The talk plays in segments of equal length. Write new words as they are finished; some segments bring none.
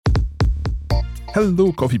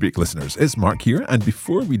Hello, Coffee Break listeners. It's Mark here, and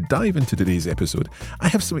before we dive into today's episode, I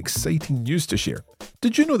have some exciting news to share.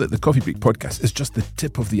 Did you know that the Coffee Break podcast is just the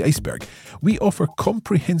tip of the iceberg? We offer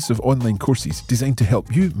comprehensive online courses designed to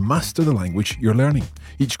help you master the language you're learning.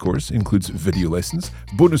 Each course includes video lessons,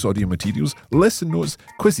 bonus audio materials, lesson notes,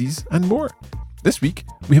 quizzes, and more. This week,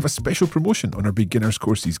 we have a special promotion on our beginners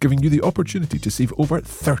courses, giving you the opportunity to save over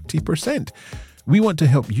 30%. We want to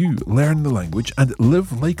help you learn the language and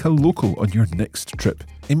live like a local on your next trip.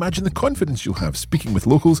 Imagine the confidence you'll have speaking with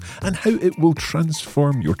locals and how it will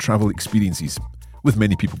transform your travel experiences. With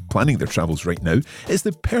many people planning their travels right now, it's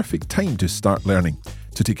the perfect time to start learning.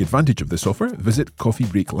 To take advantage of this offer, visit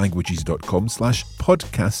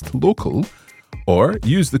coffeebreaklanguages.com/podcastlocal or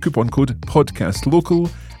use the coupon code podcastlocal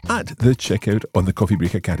at the checkout on the Coffee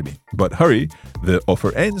Break Academy. But hurry, the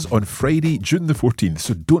offer ends on Friday, June the 14th,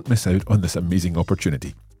 so don't miss out on this amazing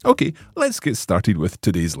opportunity. Okay, let's get started with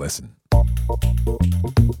today's lesson.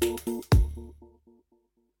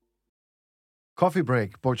 Coffee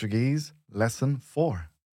Break Portuguese, Lesson 4.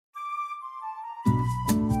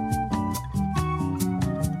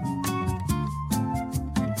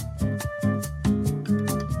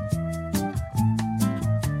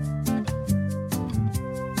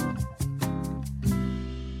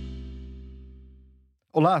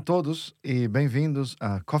 Olá a todos e bem-vindos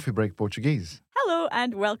a Coffee Break Português. Hello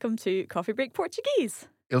and welcome to Coffee Break Portuguese.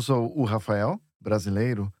 Eu sou o Rafael,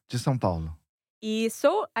 brasileiro de São Paulo. E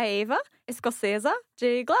sou a Eva, escocesa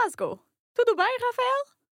de Glasgow. Tudo bem, Rafael?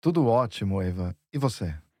 Tudo ótimo, Eva. E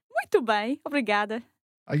você? Muito bem, obrigada.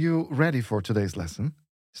 Are you ready for today's lesson?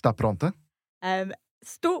 Está pronta?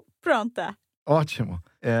 Estou pronta. Ótimo.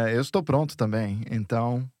 Eu estou pronto também,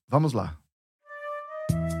 então vamos lá.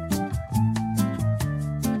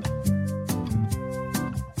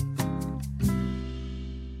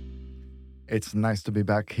 It's nice to be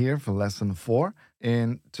back here for lesson 4.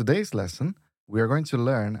 In today's lesson, we are going to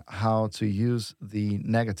learn how to use the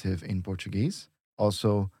negative in Portuguese,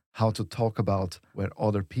 also how to talk about where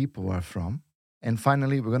other people are from, and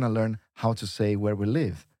finally, we're going to learn how to say where we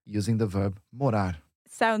live using the verb morar.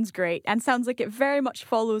 Sounds great and sounds like it very much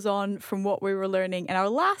follows on from what we were learning in our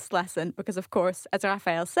last lesson because, of course, as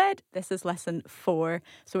Rafael said, this is lesson 4.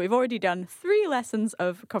 So we've already done 3 lessons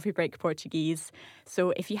of Coffee Break Portuguese.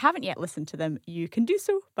 So if you haven't yet listened to them, you can do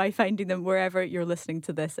so by finding them wherever you're listening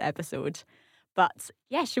to this episode. But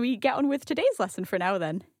yeah, should we get on with today's lesson for now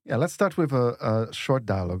then? Yeah, let's start with a short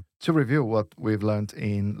dialogue to review what we've learned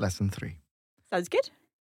in lesson 3. Sounds good.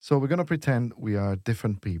 So we're going to pretend we are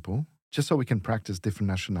different people, just so we can practice different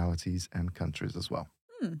nationalities and countries as well.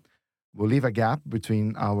 We'll leave a gap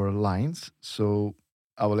between our lines so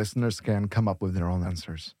our listeners can come up with their own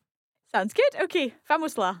answers. Sounds good. Okay,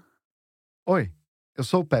 vamos lá. Oi, eu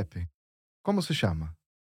sou o Pepe. Como se chama?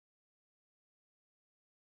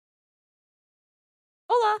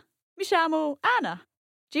 Olá, me chamo Ana.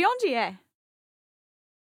 De onde é?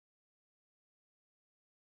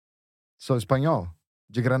 Sou espanhol,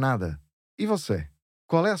 de Granada. E você?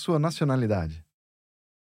 Qual é a sua nacionalidade?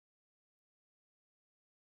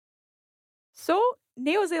 Sou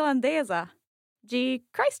neozelandesa, de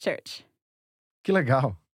Christchurch. Que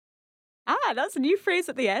legal. Ah, that's a new phrase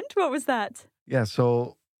at the end. What was that? Yeah,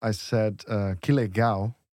 so I said que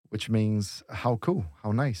legal, which means how cool,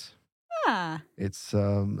 how nice. Ah, It's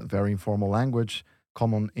a very informal language,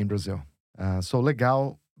 common in Brazil. So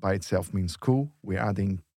legal by itself means cool. We're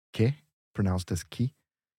adding que, pronounced as que.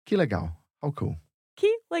 Que legal, how cool. que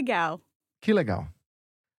legal. Que legal.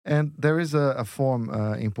 And there is a form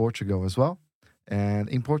in Portugal as well. And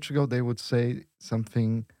in Portugal, they would say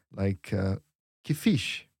something like que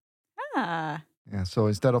fixe. Ah, Yeah, so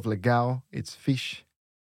instead of legal, it's fixe.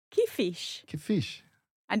 que fixe. Que fixe.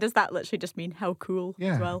 And does that literally just mean how cool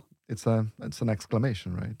Yeah. as well? It's an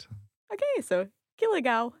exclamation, right? Okay, so que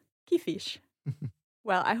legal, que fixe.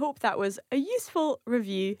 Well, I hope that was a useful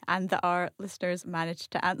review and that our listeners managed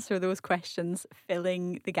to answer those questions,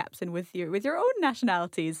 filling the gaps in with your own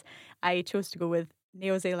nationalities. I chose to go with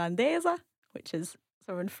neozelandesa, which is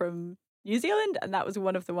someone from New Zealand, and that was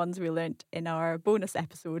one of the ones we learnt in our bonus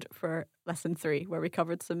episode for lesson 3, where we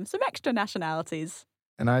covered some extra nationalities.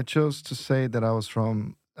 And I chose to say that I was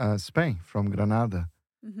from Spain, from Granada.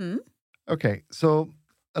 Mm-hmm. Okay, so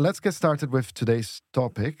let's get started with today's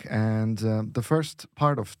topic. And the first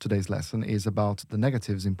part of today's lesson is about the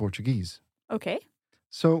negatives in Portuguese. Okay.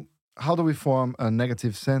 So, how do we form a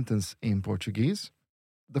negative sentence in Portuguese?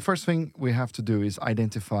 The first thing we have to do is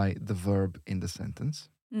identify the verb in the sentence.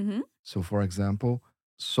 Mm-hmm. So, for example,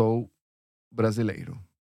 sou brasileiro.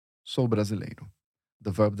 Sou brasileiro.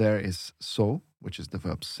 The verb there is sou, which is the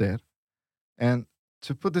verb ser. And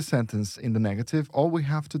to put the sentence in the negative, all we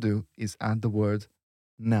have to do is add the word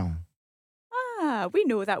não. Ah, we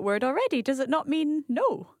know that word already. Does it not mean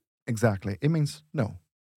no? Exactly. It means no.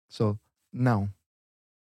 So, não,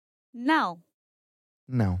 Now.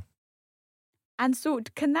 não. And so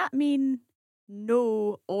can that mean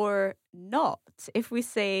no or not? If we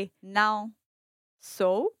say now,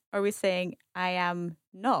 so, are we saying I am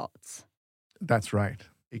not? That's right.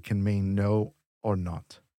 It can mean no or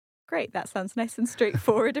not. Great, that sounds nice and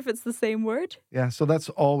straightforward if it's the same word. Yeah, so that's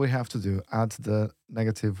all we have to do. Add the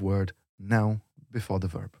negative word não before the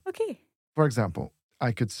verb. Okay. For example,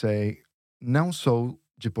 I could say, não sou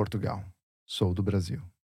de Portugal, sou do Brasil.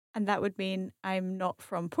 And that would mean I'm not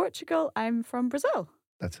from Portugal, I'm from Brazil.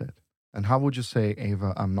 That's it. And how would you say,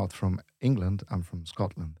 Ava, I'm not from England, I'm from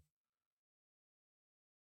Scotland?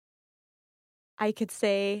 I could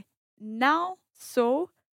say não sou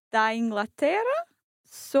da Inglaterra,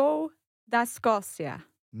 sou da Escócia.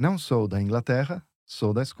 Não sou da Inglaterra,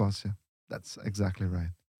 sou da Escócia. That's exactly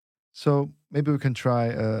right. So maybe we can try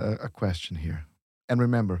a question here. And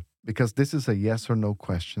remember, because this is a yes or no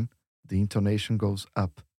question, the intonation goes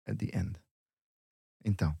up at the end.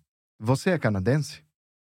 Então, você é canadense?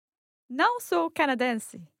 Não sou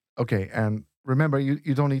canadense. Okay, and remember,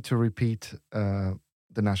 you don't need to repeat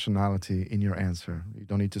the nationality in your answer. You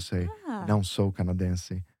don't need to say, não sou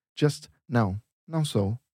canadense. Just não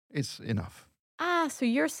sou. It's enough. Ah, so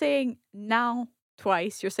you're saying now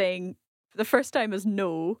twice. You're saying the first time is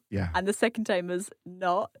no. Yeah. And the second time is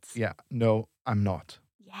not. Yeah, no, I'm not.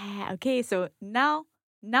 Yeah, okay. So now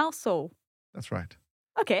sou. That's right.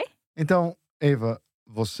 Okay. Então, Eva,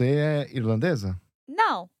 você é irlandesa?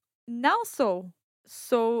 Não sou.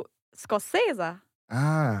 Sou escocesa.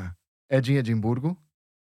 Ah, é de Edimburgo?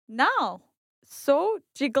 Não, sou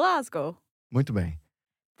de Glasgow. Muito bem.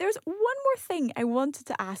 There's one more thing I wanted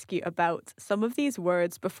to ask you about some of these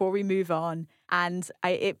words before we move on. And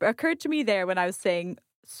it occurred to me there when I was saying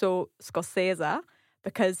so Scocesa,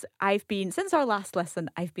 because since our last lesson,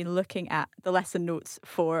 I've been looking at the lesson notes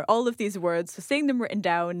for all of these words, so seeing them written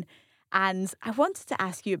down. And I wanted to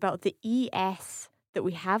ask you about the ES that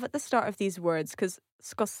we have at the start of these words, because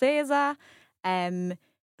Scocesa,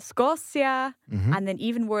 Scotia, and then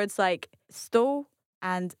even words like sto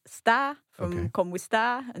and sta from como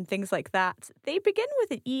está and things like that, they begin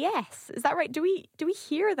with an ES. Is that right? Do we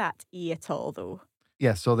hear that E at all though?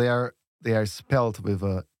 Yeah, so they are spelled with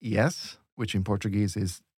a ES, which in Portuguese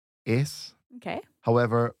is es. Okay.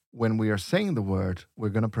 However, when we are saying the word, we're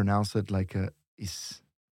going to pronounce it like a is.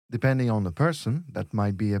 Depending on the person, that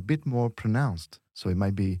might be a bit more pronounced. So it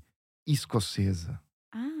might be escocesa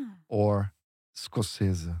or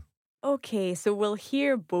scocesa. Okay, so we'll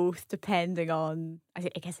hear both depending on, I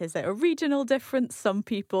guess, is it a regional difference? Some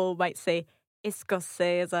people might say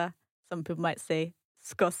escocesa. Some people might say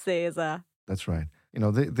scocesa. That's right. You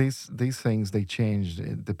know, these things, they change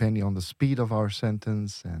depending on the speed of our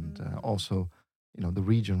sentence and also, you know, the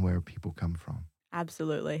region where people come from.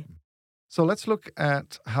 Absolutely. So let's look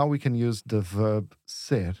at how we can use the verb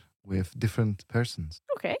ser with different persons.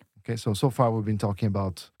 Okay. Okay, so far we've been talking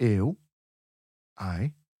about eu,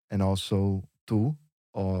 I, and also tu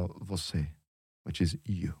or você, which is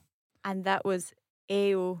you. And that was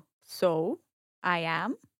eu sou, I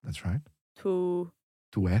am. That's right. Tu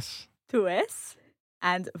és. Tu és.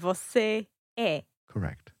 And você é.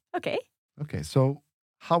 Correct. Okay. Okay, so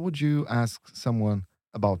how would you ask someone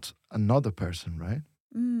about another person, right?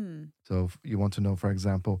 So if you want to know, for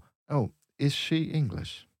example, is she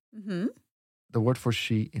English? Mm-hmm. The word for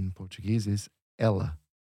she in Portuguese is ela.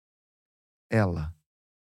 Ela.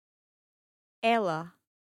 Ela.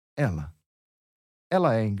 Ela.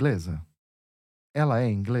 Ela é inglesa. Ela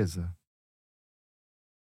é inglesa.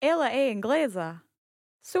 Ela é inglesa.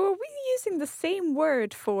 So are we using the same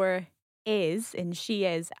word for is in she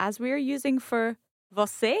is as we are using for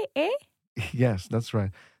você é? Yes, that's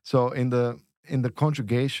right. So in the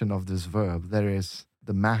conjugation of this verb, there is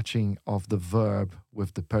the matching of the verb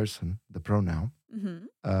with the person, the pronoun.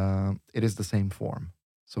 Mm-hmm. It is the same form.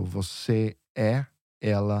 So você é,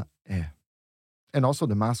 ela é. And also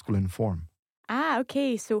the masculine form. Ah,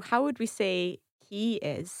 okay. So how would we say he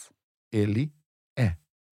is? Ele é.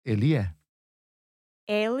 Ele é.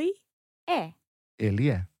 Ele é. Ele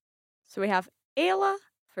é. So we have ela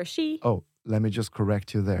for she. Oh, let me just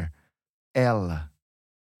correct you there. Ela.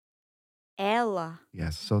 Ela.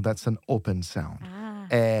 Yes, so that's an open sound. Ah.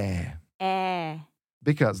 É.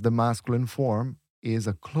 Because the masculine form is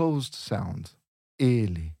a closed sound.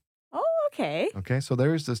 Ele. Oh, okay. Okay, so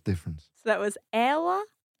there is this difference. So that was ela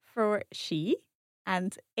for she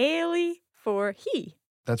and ele for he.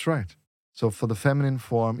 That's right. So for the feminine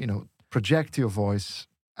form, you know, project your voice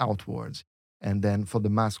outwards. And then for the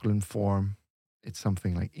masculine form, it's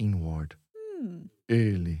something like inward.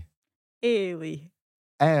 Ele. Ele.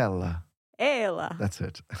 Ela. Ela. That's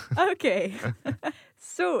it. Okay.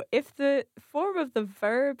 So if the form of the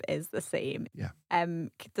verb is the same, Yeah.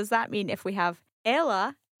 does that mean if we have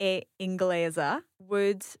ela é inglesa,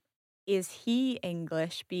 would is he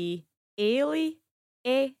English be ele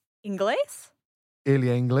é inglês? Ele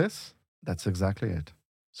é inglês? That's exactly it.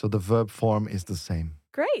 So the verb form is the same.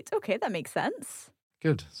 Great. Okay, that makes sense.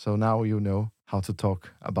 Good. So now you know how to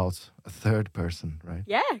talk about a third person, right?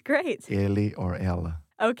 Yeah, great. Ele or ela.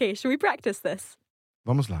 Okay, should we practice this?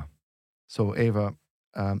 Vamos lá. So Eva,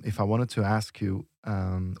 if I wanted to ask you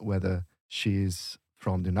whether she's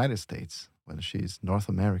from the United States, whether she's North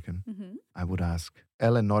American, I would ask,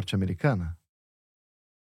 ela é norte-americana?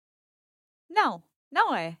 Não,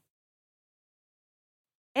 não é.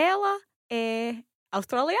 Ela é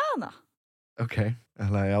australiana. Okay,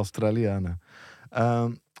 ela é australiana.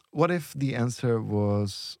 What if the answer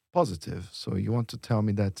was positive? So you want to tell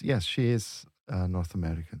me that, yes, she is North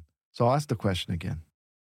American. So I'll ask the question again.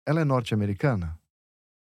 Ela é norte-americana?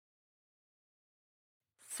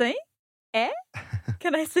 Sim, é?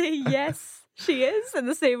 Can I say yes, she is, in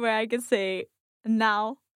the same way I can say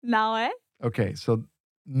não, não é? Okay, so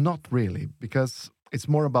not really, because it's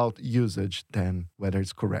more about usage than whether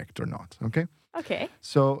it's correct or not, okay? Okay.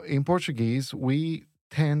 So in Portuguese, we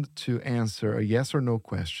tend to answer a yes or no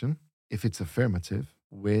question, if it's affirmative,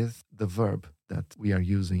 with the verb that we are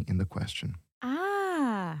using in the question.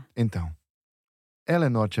 Ah. Então, ela é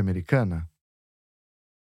norte-americana?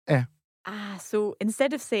 É. Ah, so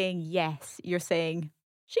instead of saying yes, you're saying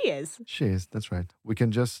she is. She is, that's right. We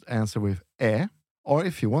can just answer with é, or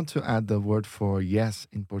if you want to add the word for yes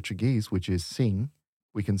in Portuguese, which is sim,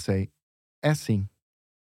 we can say é sim.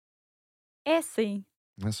 É sim.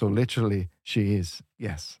 And so literally, she is,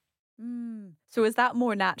 yes. So is that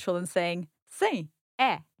more natural than saying sim,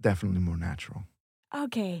 é? Definitely more natural.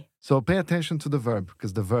 Okay. So pay attention to the verb,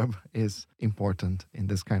 because the verb is important in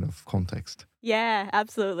this kind of context. Yeah,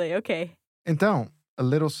 absolutely. Okay. Então, a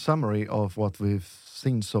little summary of what we've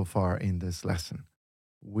seen so far in this lesson.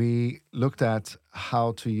 We looked at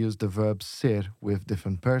how to use the verb ser with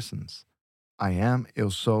different persons. I am, eu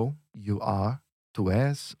sou, you are, tu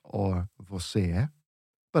és, or você é.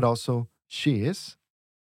 But also, she is,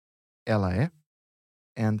 ela é,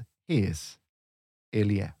 and he is,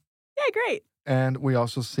 ele é. Yeah, great. And we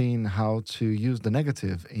also seen how to use the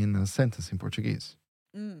negative in a sentence in Portuguese.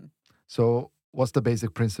 So what's the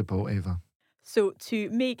basic principle, Eva? So to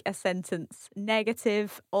make a sentence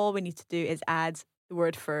negative, all we need to do is add the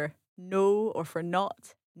word for no or for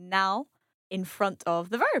not, now, in front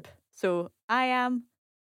of the verb. So I am,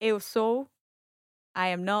 eu sou, I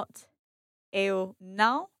am not, eu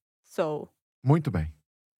não sou. Muito bem.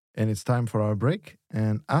 And it's time for our break.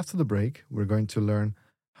 And after the break, we're going to learn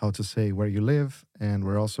how to say where you live. And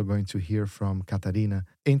we're also going to hear from Catarina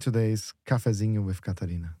in today's Cafezinho with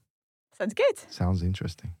Catarina. Sounds good. Sounds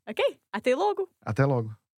interesting. Okay, até logo. Até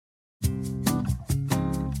logo.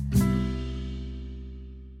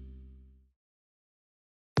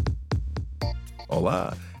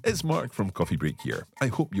 Hola, it's Mark from Coffee Break here. I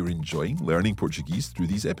hope you're enjoying learning Portuguese through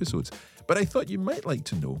these episodes, but I thought you might like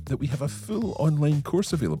to know that we have a full online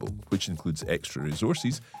course available, which includes extra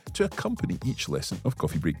resources to accompany each lesson of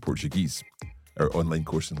Coffee Break Portuguese. Our online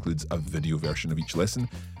course includes a video version of each lesson,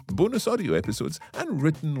 bonus audio episodes, and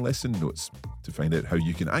written lesson notes. To find out how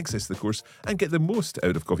you can access the course and get the most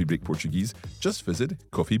out of Coffee Break Portuguese, just visit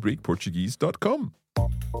coffeebreakportuguese.com.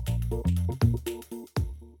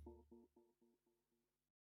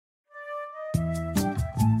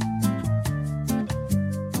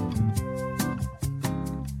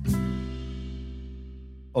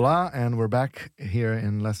 Hola, and we're back here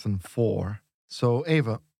in lesson 4. So,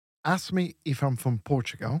 Eva, ask me if I'm from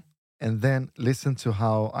Portugal, and then listen to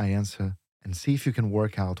how I answer and see if you can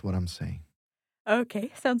work out what I'm saying.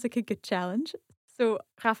 Okay, sounds like a good challenge. So,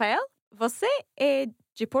 Rafael, você é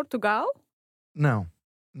de Portugal? Não,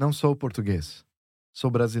 não sou português. Sou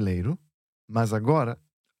brasileiro, mas agora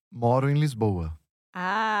moro em Lisboa.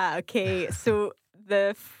 Ah, okay. So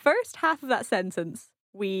the first half of that sentence,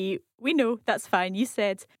 we know, that's fine. You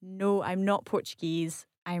said, no, I'm not Portuguese,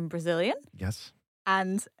 I'm Brazilian. Yes.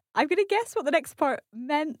 And I'm going to guess what the next part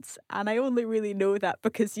meant. And I only really know that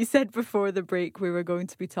because you said before the break we were going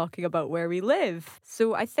to be talking about where we live.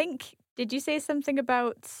 So I think, did you say something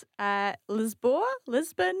about Lisboa?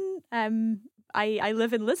 Lisbon? I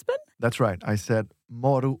live in Lisbon? That's right. I said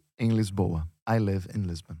moro em Lisboa. I live in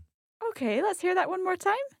Lisbon. Okay, let's hear that one more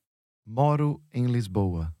time. Moro em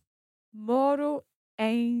Lisboa. Moro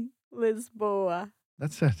em Lisboa.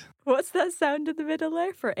 That's it. What's that sound in the middle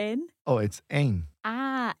there for N? Oh, it's em.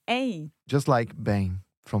 Ah, em. Just like bem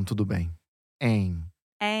from Tudo Bem. Em.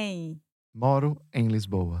 Em. Moro em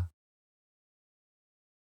Lisboa.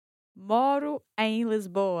 Moro em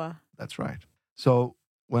Lisboa. That's right. So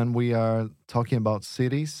when we are talking about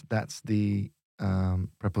cities, that's the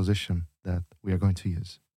preposition that we are going to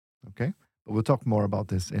use. Okay? But we'll talk more about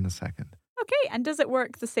this in a second. Okay, and does it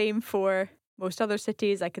work the same for most other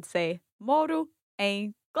cities? I could say Moro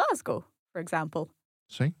em Glasgow, for example.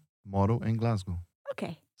 See? Moro em Glasgow.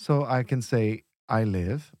 Okay. So I can say I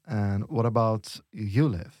live. And what about you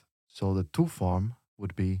live? So the tu form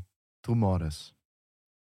would be tu moras.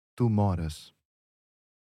 Tu moras.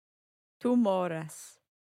 Tu moras.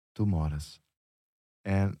 Tu moras.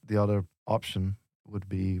 And the other option would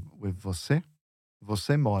be with você.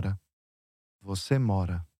 Você mora. Você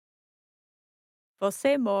mora.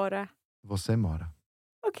 Você mora. Você mora.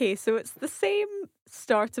 Okay, so it's the same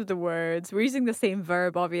start of the words. We're using the same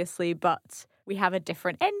verb, obviously, but we have a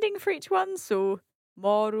different ending for each one. So,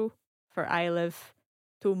 moro for I live,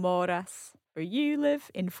 tu moras for you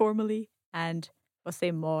live informally, and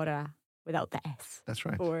você mora without the S That's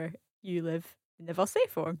right. for you live in the você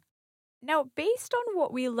form. Now, based on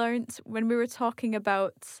what we learnt when we were talking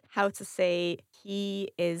about how to say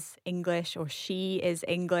he is English or she is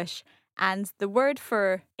English, and the word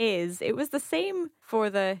for is, it was the same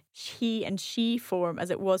for the he and she form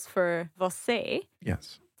as it was for você.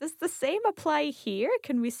 Yes. Does the same apply here?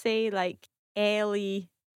 Can we say like ele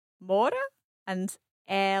mora and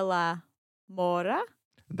ela mora?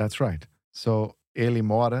 That's right. So ele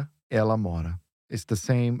mora, ela mora. It's the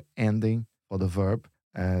same ending for the verb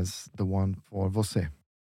as the one for você.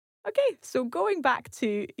 Okay, so going back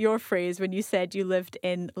to your phrase when you said you lived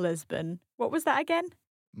in Lisbon, what was that again?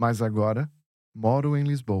 Mas agora, moro em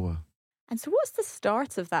Lisboa. And so what's the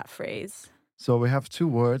start of that phrase? So we have two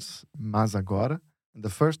words, mas agora. The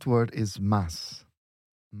first word is mas.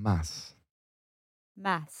 Mas.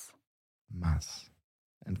 Mas. Mas.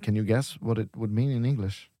 And can you guess what it would mean in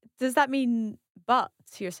English? Does that mean but?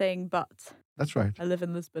 You're saying but. That's right. I live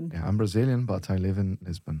in Lisbon. Yeah, I'm Brazilian, but I live in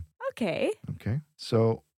Lisbon. Okay. Okay.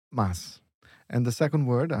 So, mas. And the second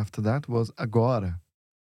word after that was agora.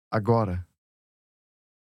 Agora.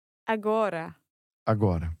 Agora.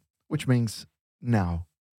 Agora. Which means now.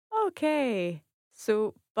 Okay.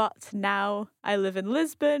 So, but now I live in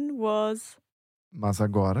Lisbon was Mas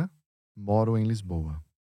agora, moro em Lisboa.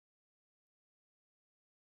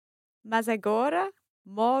 mas agora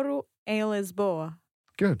moro em Lisboa.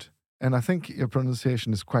 Good. And I think your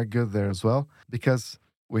pronunciation is quite good there as well, because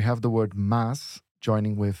we have the word mas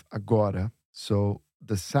joining with agora. So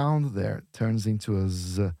the sound there turns into a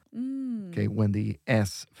z. Okay, when the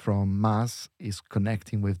S from mas is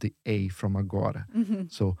connecting with the A from agora.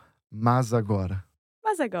 So, mas agora.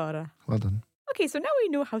 Mas agora. Well done. Okay, so now we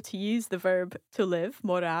know how to use the verb to live,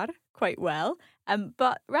 morar, quite well.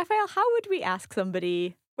 But Raphael, how would we ask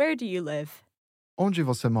somebody, where do you live? Onde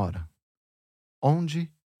você mora? Onde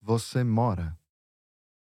você mora?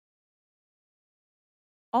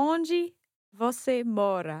 Onde você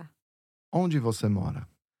mora? Onde você mora?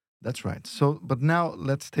 That's right. So, but now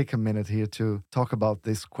let's take a minute here to talk about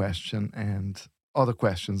this question and other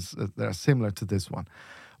questions that are similar to this one.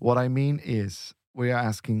 What I mean is, we are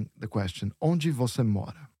asking the question, onde você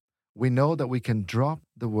mora? We know that we can drop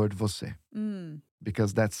the word você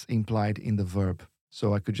because that's implied in the verb.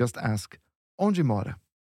 So I could just ask, onde mora?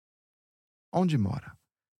 Onde mora?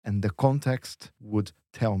 And the context would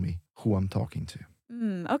tell me who I'm talking to.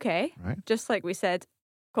 Okay. Right? Just like we said,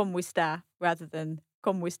 como está, rather than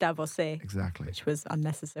como está você, Exactly. which was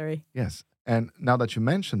unnecessary. Yes. And now that you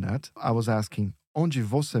mentioned that, I was asking, onde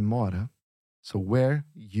você mora? So where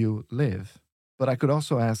you live. But I could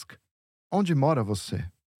also ask, onde mora você?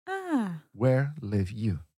 Ah. Where live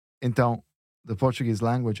you? Então, the Portuguese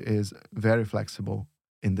language is very flexible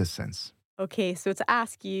in this sense. Okay, so to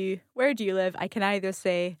ask you, where do you live? I can either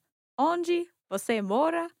say, onde você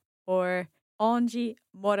mora? Or, onde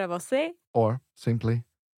mora você? Or simply,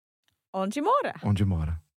 Onde mora? onde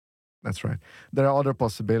mora. That's right. There are other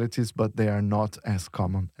possibilities, but they are not as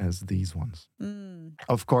common as these ones.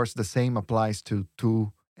 Of course, the same applies to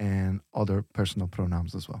tu and other personal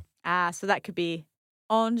pronouns as well. So that could be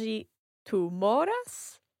onde tu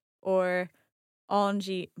moras? Or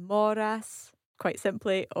onde moras? Quite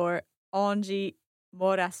simply. Or onde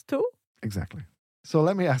moras tu? Exactly. So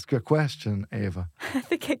let me ask you a question, Eva. I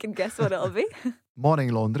think I can guess what it'll be. Mora em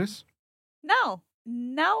Londres?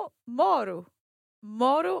 Não moro.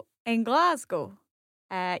 Moro em Glasgow.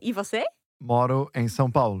 E você? Moro em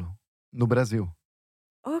São Paulo, no Brasil.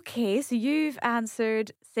 Okay, so you've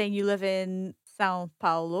answered saying you live in São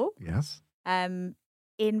Paulo, Yes.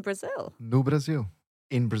 in Brazil. No Brasil.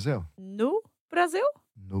 In Brazil. No Brazil?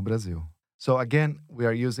 No Brasil. So again, we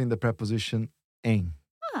are using the preposition em.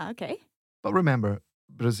 Ah, okay. But remember,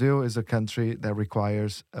 Brazil is a country that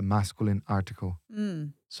requires a masculine article.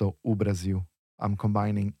 Mm. So, o Brasil. I'm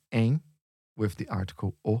combining em with the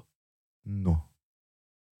article o. No.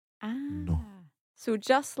 Ah. No. So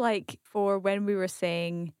just like for when we were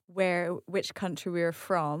saying which country we were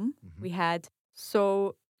from, Mhm. we had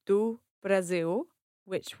sou do Brasil,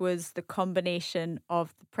 which was the combination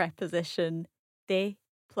of the preposition de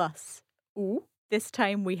plus u. This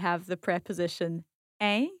time we have the preposition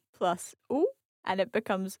em plus u, and it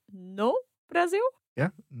becomes no Brasil.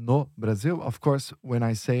 Yeah. No Brasil. Of course, when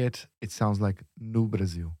I say it, it sounds like no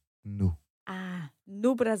Brasil. No. Ah,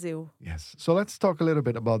 no Brasil. Yes. So let's talk a little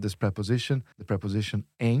bit about this preposition, the preposition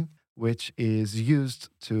em, which is used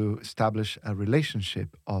to establish a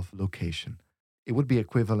relationship of location. It would be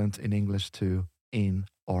equivalent in English to in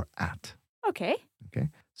or at. Okay. Okay.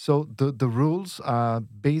 So the rules are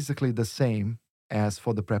basically the same as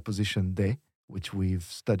for the preposition de, which we've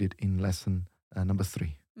studied in lesson number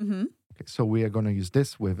 3. Mm-hmm. Okay. So we are going to use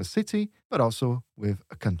this with a city, but also with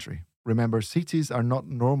a country. Remember, cities are not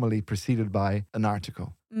normally preceded by an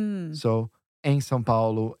article. Mm. So, em São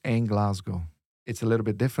Paulo, em Glasgow. It's a little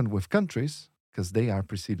bit different with countries because they are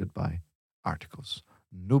preceded by articles.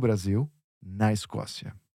 No Brasil, na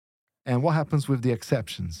Escócia. And what happens with the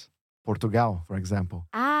exceptions? Portugal, for example.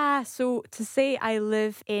 Ah, so to say I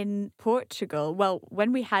live in Portugal, well,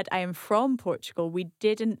 when we had I am from Portugal, we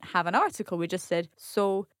didn't have an article. We just said,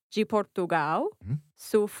 sou de Portugal. Mhm.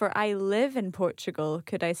 So for I live in Portugal,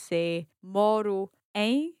 could I say moro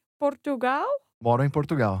em Portugal? Moro em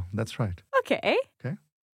Portugal. That's right. Okay. Okay.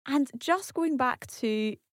 And just going back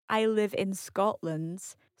to I live in Scotland,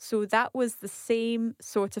 so that was the same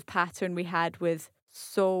sort of pattern we had with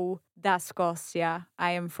sou da Escócia.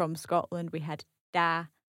 I am from Scotland. We had da.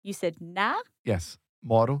 You said na? Yes.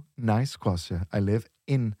 Moro na Escócia. I live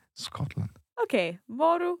in Scotland. Okay.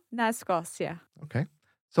 Moro na Escócia. Okay.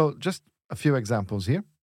 So just a few examples here.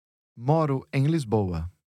 Moro em Lisboa,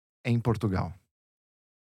 em Portugal.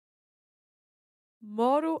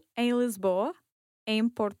 Moro em Lisboa, em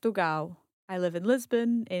Portugal. I live in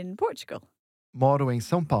Lisbon, in Portugal. Moro em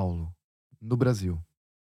São Paulo, no Brasil.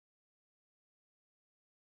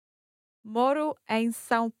 Moro em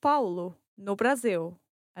São Paulo, no Brasil.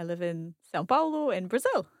 I live in São Paulo, in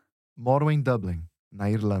Brazil. Moro em Dublin, na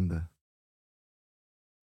Irlanda.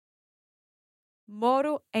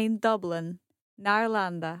 Moro em Dublin, na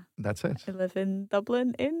Irlanda. That's it. I live in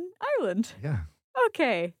Dublin, in Ireland. Yeah.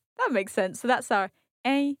 Okay, that makes sense. So that's our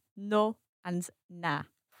em, no, and na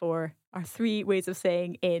for our 3 ways of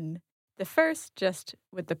saying in. The first, just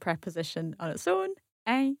with the preposition on its own,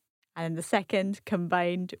 em, and then the second,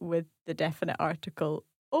 combined with the definite article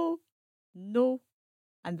o, no,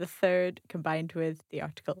 and the third, combined with the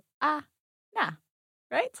article a, na.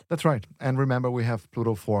 Right? That's right. And remember, we have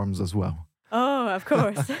plural forms as well. Oh, of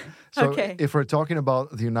course. So Okay. if we're talking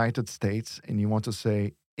about the United States and you want to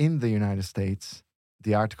say in the United States,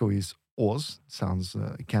 the article is os.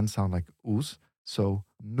 It can sound like us. So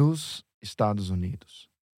nos Estados Unidos.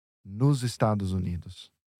 Nos Estados Unidos.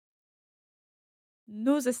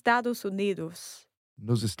 Nos Estados Unidos.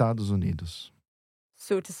 Nos Estados Unidos.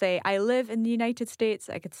 So to say, I live in the United States,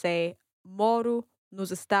 I could say, moro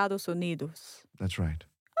nos Estados Unidos. That's right.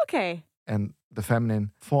 Okay. And the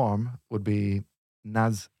feminine form would be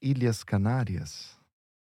nas Ilhas Canárias.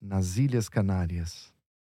 Nas Ilhas Canárias.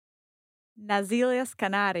 Nas Ilhas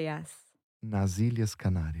Canárias. Nas Ilhas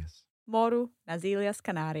Canárias. Moro nas Ilhas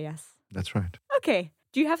Canárias. That's right. Okay.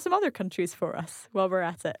 Do you have some other countries for us while we're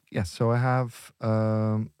at it? Yes, so I have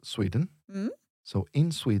Sweden. Mm? So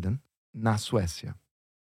in Sweden, na Suécia.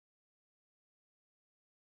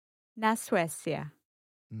 Na Suécia.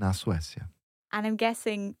 Na Suécia. And I'm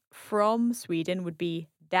guessing from Sweden would be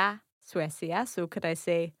da Suécia. So could I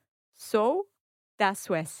say, sou da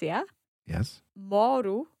Suécia, Yes,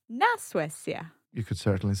 moro na Suécia? you could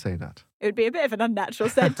certainly say that. It would be a bit of an unnatural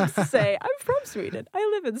sentence to say, I'm from Sweden.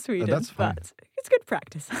 I live in Sweden. that's fine. But it's good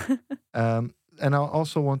practice. And I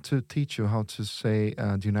also want to teach you how to say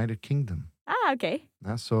the United Kingdom. Okay.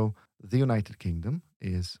 So the United Kingdom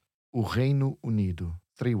is o Reino Unido.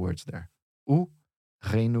 3 words there. O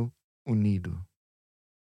Reino Unido.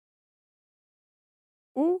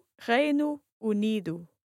 O Reino Unido.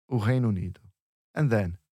 O Reino Unido. And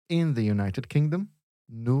then in the United Kingdom,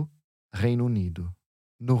 no Reino Unido.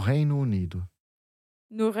 No Reino Unido.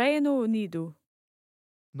 No Reino Unido.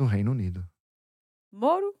 No Reino Unido.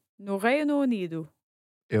 Moro no Reino Unido.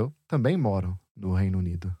 Eu também moro no Reino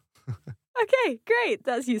Unido. Okay, great.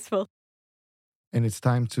 That's useful. And it's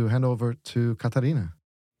time to hand over to Catarina.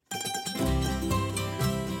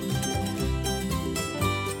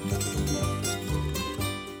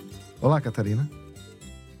 Olá, Catarina.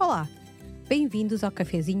 Olá, bem-vindos ao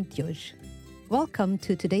cafezinho de hoje. Welcome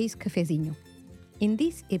to today's cafezinho. In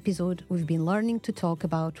this episode, we've been learning to talk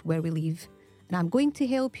about where we live, and I'm going to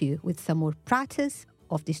help you with some more practice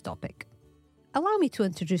of this topic. Allow me to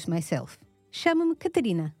introduce myself. Chamo-me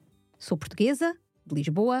Catarina. Sou portuguesa, de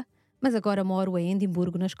Lisboa, mas agora moro em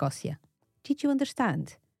Edimburgo, na Escócia. Did you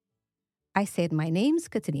understand? I said my name's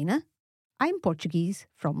Catarina. I'm Portuguese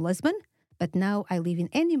from Lisbon, but now I live in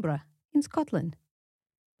Edinburgh, in Scotland.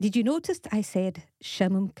 Did you notice I said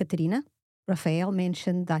chamo-me Catarina? Rafael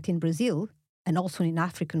mentioned that in Brazil, and also in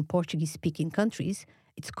African Portuguese-speaking countries,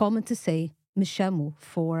 it's common to say me chamo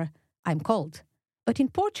for I'm called. But in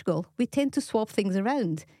Portugal, we tend to swap things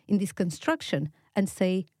around in this construction and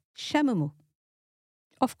say chamo-me.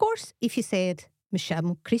 Of course, if you said me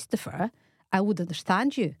chamo Christopher, I would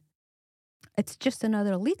understand you. It's just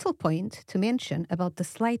another little point to mention about the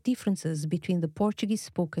slight differences between the Portuguese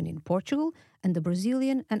spoken in Portugal and the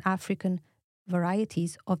Brazilian and African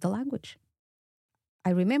varieties of the language.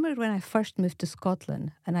 I remember when I first moved to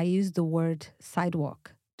Scotland and I used the word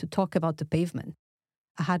sidewalk to talk about the pavement.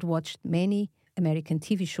 I had watched many American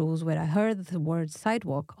TV shows where I heard the word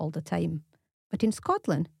sidewalk all the time. But in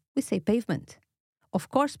Scotland, we say pavement. Of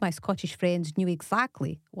course, my Scottish friends knew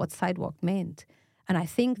exactly what sidewalk meant, and I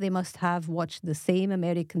think they must have watched the same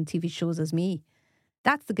American TV shows as me.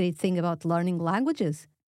 That's the great thing about learning languages.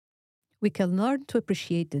 We can learn to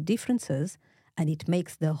appreciate the differences, and it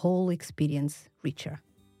makes the whole experience richer.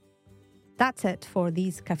 That's it for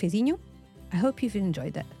this cafezinho. I hope you've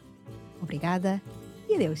enjoyed it. Obrigada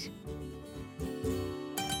e adeus.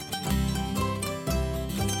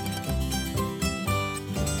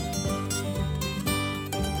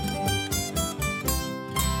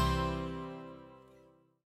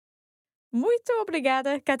 Muito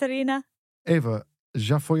obrigada, Catarina. Eva,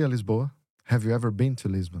 já foi a Lisboa? Have you ever been to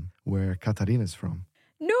Lisbon, where Catarina is from?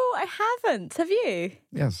 No, I haven't. Have you?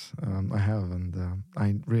 Yes, I have, and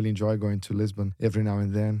I really enjoy going to Lisbon every now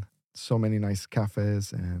and then. So many nice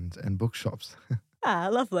cafes and bookshops. Ah,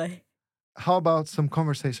 lovely. How about some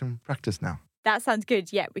conversation practice now? That sounds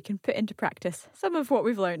good. Yeah, we can put into practice some of what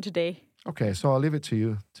we've learned today. Okay, so I'll leave it to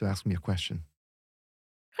you to ask me a question.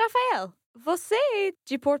 Rafael, você é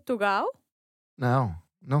de Portugal? Não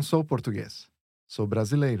sou português. Sou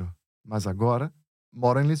brasileiro, mas agora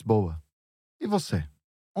moro em Lisboa. E você?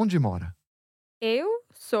 Onde mora? Eu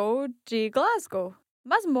sou de Glasgow,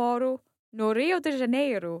 mas moro no Rio de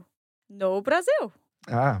Janeiro, no Brasil.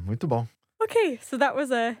 Ah, muito bom. Okay, so that was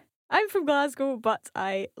I'm from Glasgow, but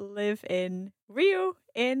I live in Rio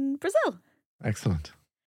in Brazil. Excellent.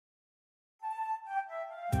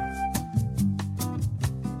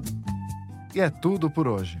 E é tudo por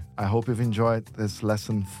hoje. I hope you've enjoyed this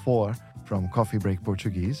lesson 4 from Coffee Break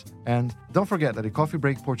Portuguese. And don't forget that the Coffee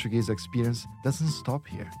Break Portuguese experience doesn't stop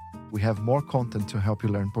here. We have more content to help you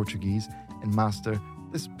learn Portuguese and master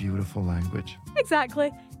this beautiful language.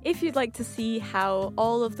 Exactly. If you'd like to see how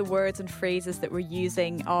all of the words and phrases that we're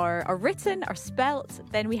using are written or spelt,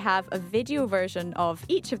 then we have a video version of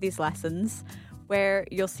each of these lessons where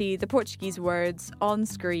you'll see the Portuguese words on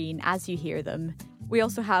screen as you hear them. We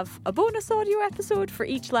also have a bonus audio episode for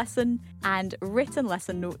each lesson and written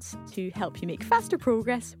lesson notes to help you make faster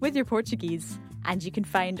progress with your Portuguese. And you can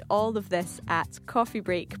find all of this at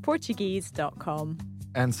coffeebreakportuguese.com.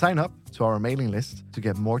 And sign up to our mailing list to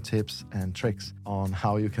get more tips and tricks on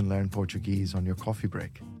how you can learn Portuguese on your coffee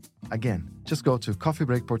break. Again, just go to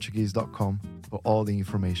coffeebreakportuguese.com for all the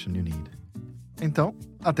information you need. Então,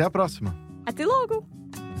 até a próxima. Até logo!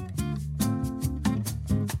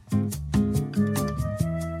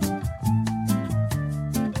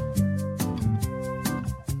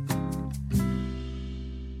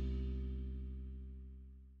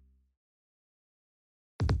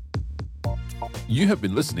 You have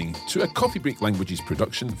been listening to a Coffee Break Languages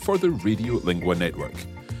production for the Radio Lingua Network.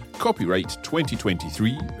 Copyright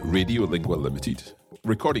 2023 Radio Lingua Limited.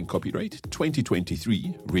 Recording copyright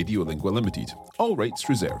 2023 Radio Lingua Limited. All rights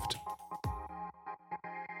reserved.